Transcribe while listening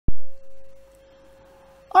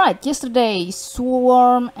Alright, yesterday,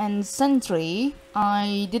 Swarm and Sentry,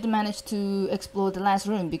 I didn't manage to explore the last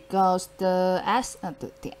room because the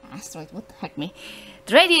asteroid, what the heck me?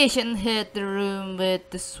 The radiation hit the room with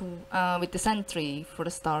the Sentry for the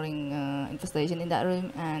starring infestation in that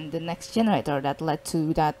room, and the next generator that led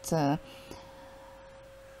to that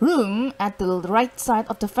room at the right side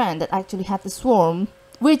of the fan that actually had the Swarm,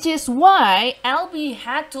 which is why LB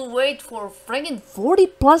had to wait for friggin' 40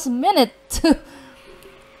 plus minutes to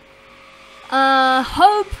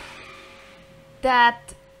hope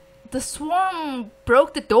that the Swarm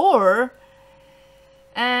broke the door,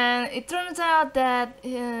 and it turns out that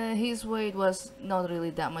his weight was not really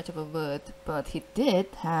that much of a word, but he did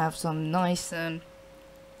have some nice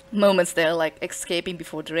moments there, like escaping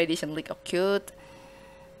before the radiation leak occurred,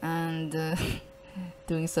 and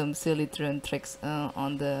doing some silly drone tricks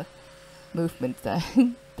on the movement there.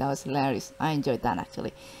 That was hilarious. I enjoyed that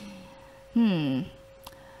actually.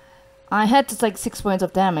 I had to take 6 points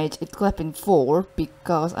of damage. It could have been 4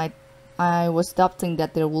 because I was doubting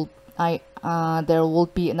that there will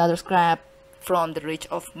be another scrap from the reach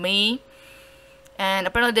of me, and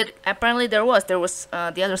apparently there was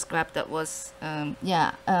the other scrap that was had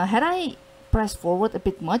I pressed forward a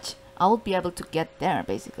bit much, I would be able to get there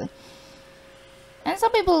basically. And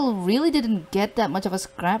some people really didn't get that much of a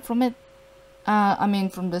scrap from it. I mean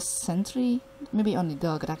from the Sentry, maybe only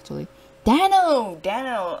Dog actually. Dano!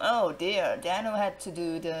 Oh dear, Dano had to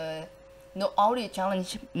do the no audio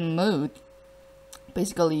challenge mode.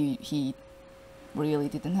 Basically, he really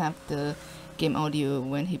didn't have the game audio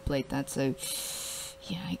when he played that, so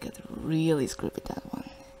yeah, I got really screwed with that one.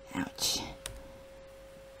 Ouch.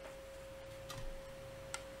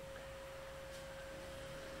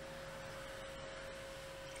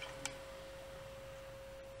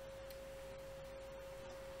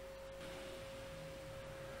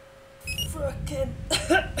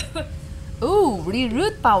 Ooh,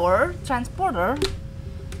 reroute power transporter.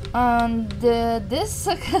 And this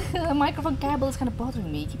microphone cable is kind of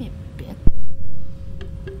bothering me. Give me a bit.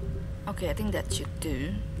 Okay, I think that should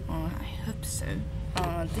do. I hope so.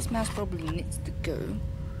 This mouse probably needs to go.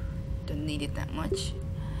 Don't need it that much.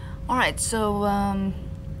 Alright, so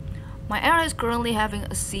my area is currently having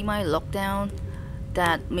a semi-lockdown.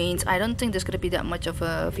 That means I don't think there's gonna be that much of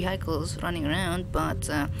vehicles running around, but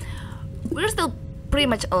we're still pretty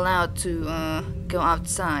much allowed to go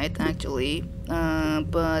outside actually,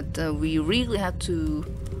 but we really have to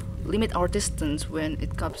limit our distance when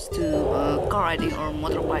it comes to car riding or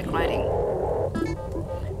motorbike riding.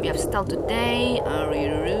 We have stealth today,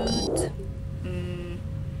 reroute.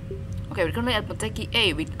 Okay, we're currently at Moteki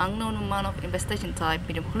A with unknown amount of infestation type,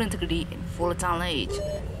 medium hull integrity, and volatile age.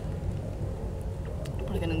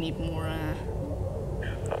 We're gonna need more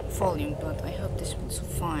volume, but I hope this will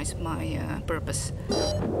suffice my purpose.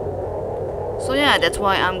 So yeah, that's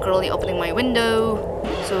why I'm currently opening my window.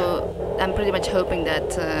 So I'm pretty much hoping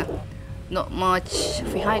that not much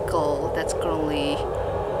vehicle that's currently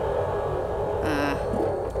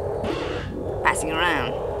passing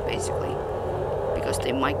around, basically, because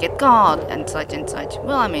they might get caught and such and such.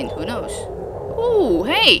 Well, I mean, who knows? Ooh,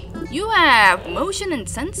 hey, you have motion and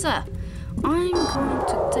sensor. I'm going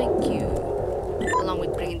to take you along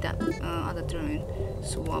with bringing that other drone.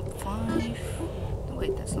 Swap 5. No,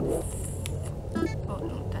 wait, that's not. Oh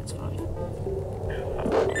no, that's fine.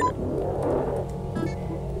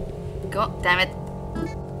 God damn it!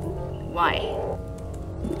 Why?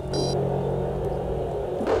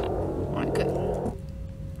 Alright, good.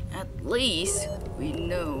 At least we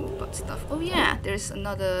know about stuff. Oh yeah, there's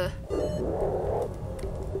another.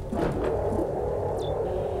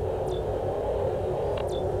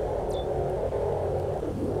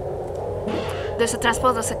 There's a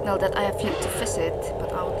transporter signal that I have yet to visit,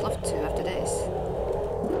 but I would love to after this.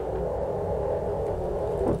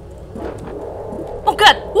 Oh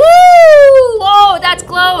god! Woo! Oh, that's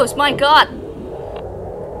close! My god!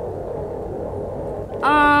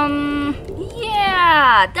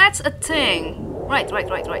 Yeah, that's a thing. Right.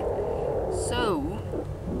 So,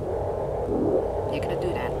 you're gonna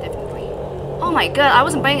do that, definitely. Oh my god, I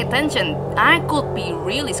wasn't paying attention. I could be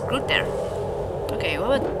really screwed there. Okay,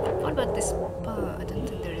 what about this? I don't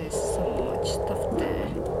think there is so much stuff there,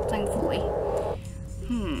 thankfully.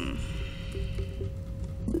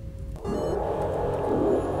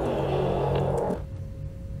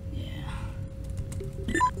 Yeah.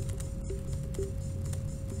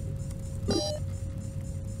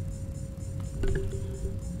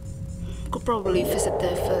 Could probably visit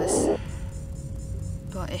there first.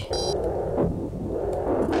 But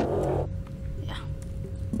yeah.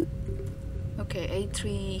 Okay,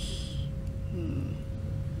 A3.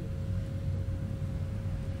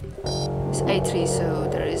 is A3, so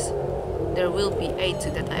there will be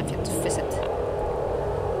A2 that I have yet to visit.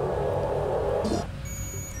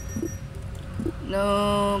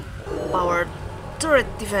 No power turret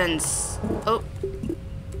defense. Oh,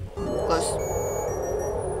 close.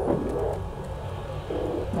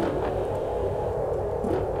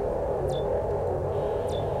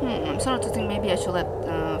 I'm starting to think maybe I should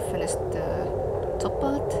have finished the top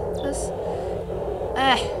part first.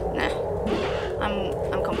 Nah.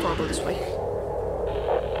 I'm comfortable this way.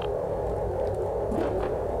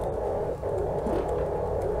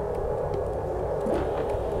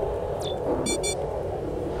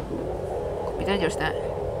 Copy that, just that.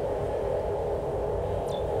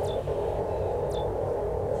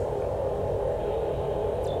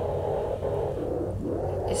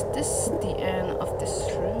 Is this the end of this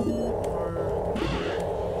room or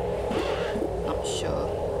not sure?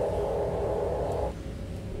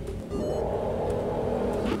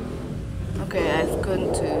 Okay, I've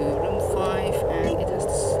gone to room 5 and it has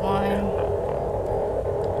the slime.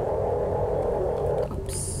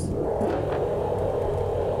 Oops.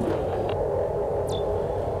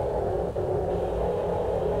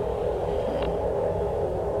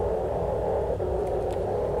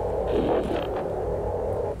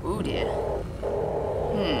 Oh dear.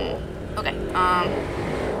 Okay,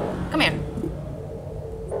 come here.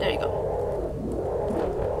 There you go.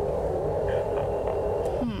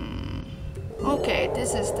 Okay,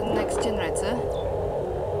 this is the next generator.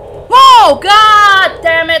 Whoa! God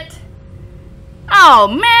damn it! Oh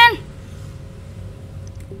man!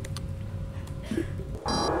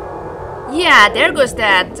 Yeah, there goes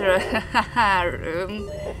that room.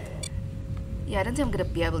 Yeah, I don't think I'm gonna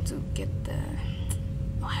be able to get the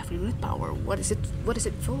heavy root power. What is it? What is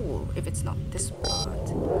it for? If it's not this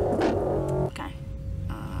part. Okay.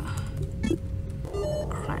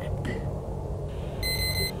 Crap.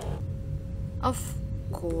 Of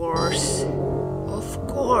course. Of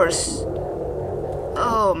course.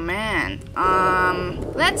 Oh man.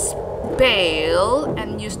 Let's bail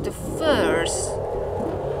and use the first,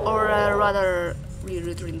 or rather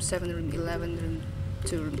reroute room 7, room 11, room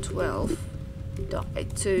 2, room 12. Dock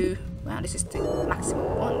A2. Wow, this is the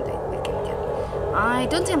maximum one they can get. I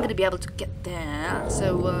don't think I'm gonna be able to get there.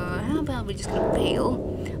 So how about we just gonna bail?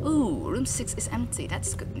 Ooh, room 6 is empty.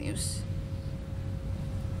 That's good news.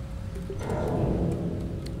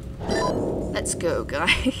 Let's go,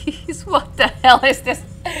 guys. What the hell is this?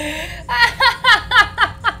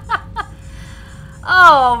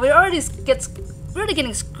 Oh, we're already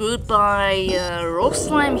getting screwed by rock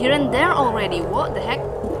slime here and there already. What the heck?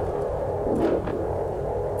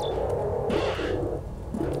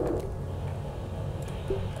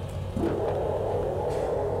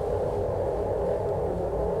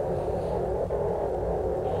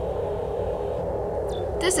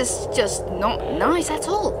 This is just not nice at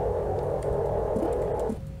all.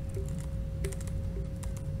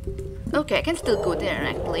 Okay, I can still go there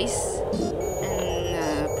at least,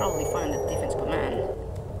 and probably find the defense command.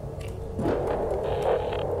 Okay.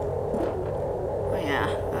 Oh yeah,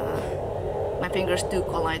 my fingers do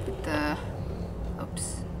collide with the.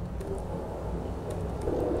 Oops.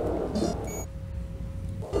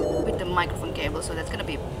 With the microphone cable, so that's gonna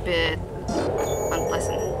be a bit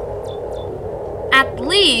unpleasant. At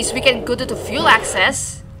least we can go to the fuel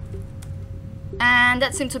access, and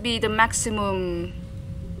that seems to be the maximum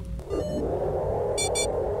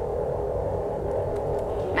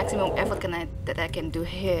effort that I can do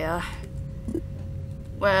here.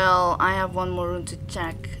 Well, I have one more room to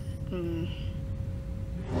check.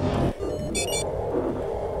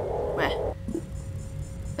 Where?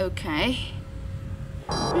 Okay.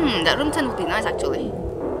 That room 10 would be nice actually.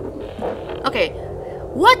 Okay.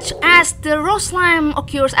 Watch as the raw slime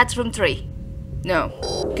occurs at room 3. No.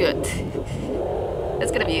 Good.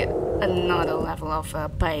 That's gonna be another level of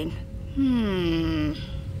pain.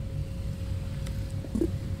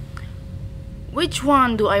 Which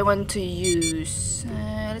one do I want to use?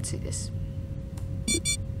 Let's see this.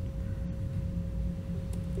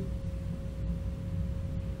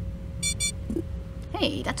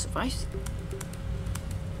 Hey, that surprised.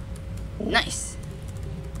 Nice.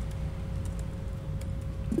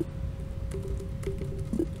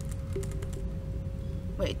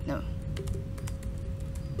 Wait, no.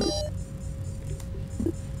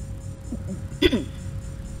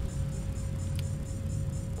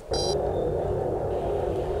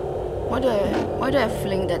 Why do I have a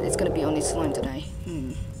feeling that it's gonna be only slime today?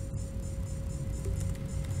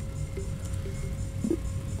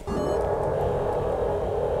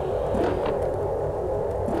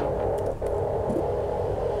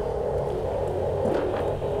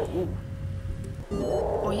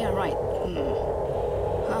 Oh yeah, Alright,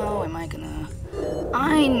 how am I gonna...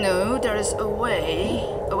 I know there is a way...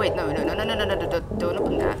 Oh wait, no, don't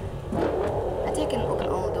open that. I think I can open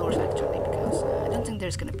all doors actually, because I don't think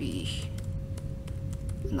there's gonna be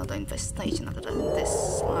another infestation other than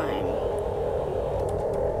this slime.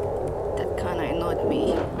 That kinda annoyed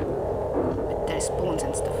me with their spawns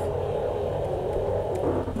and stuff.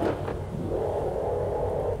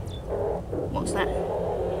 What's that?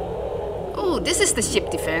 Oh, this is the ship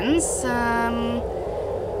defense.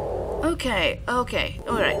 Okay,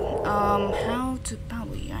 alright. How to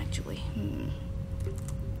power you actually?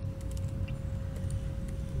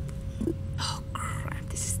 Oh crap,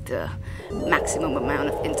 this is the maximum amount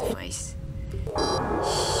of interface.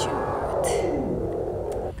 Shoot.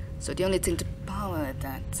 So the only thing to power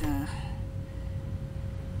that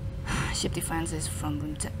ship defense is from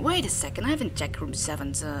room 10. Wait a second, I haven't checked room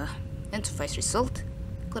 7's interface result.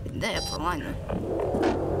 Clip it there for a line.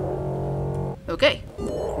 Okay,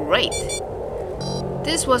 great.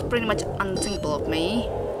 This was pretty much unthinkable of me.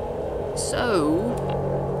 So,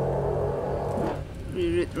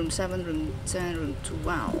 reread room 7, room 10, room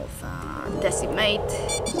 12. Decimate.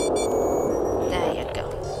 There you go.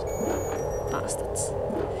 Bastards.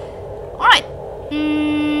 Alright.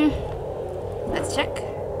 Let's check.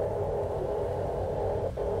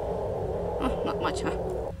 Oh, not much, huh?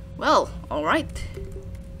 Well, alright.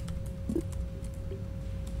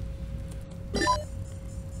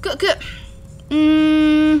 Good.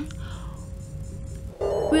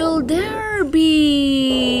 Will there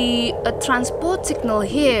be a transport signal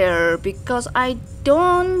here? Because I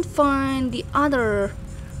don't find the other...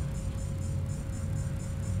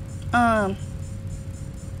 I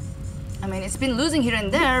mean, it's been losing here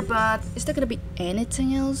and there, but is there gonna be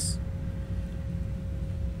anything else?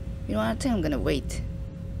 You know what, I think I'm gonna wait.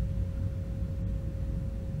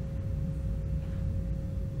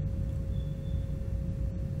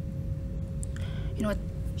 You know what?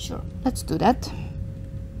 Sure, let's do that.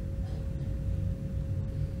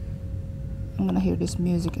 I'm gonna hear this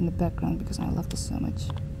music in the background because I love this so much.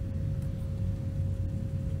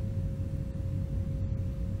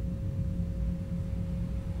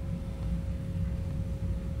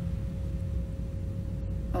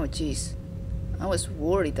 Oh jeez, I was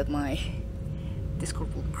worried that my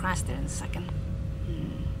Discord will crash there in a second.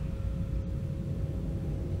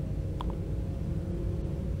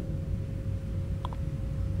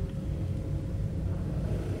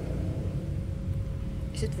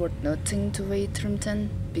 Is it worth nothing to wait room 10?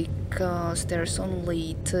 Because there's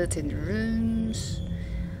only 13 rooms.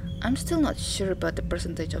 I'm still not sure about the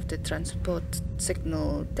percentage of the transport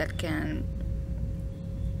signal that can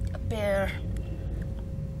appear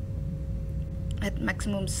at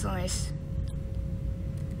maximum size.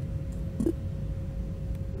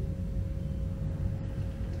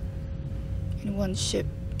 In one ship.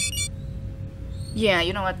 Yeah,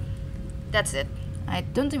 you know what? That's it. I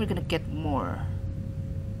don't think we're gonna get more.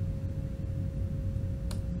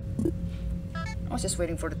 I was just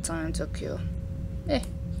waiting for the time to occur.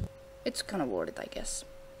 It's kind of worth it, I guess.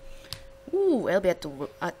 Ooh, LB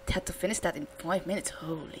had to finish that in 5 minutes.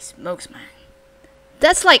 Holy smokes, man.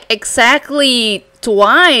 That's like exactly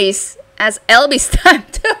twice as LB's time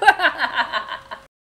too.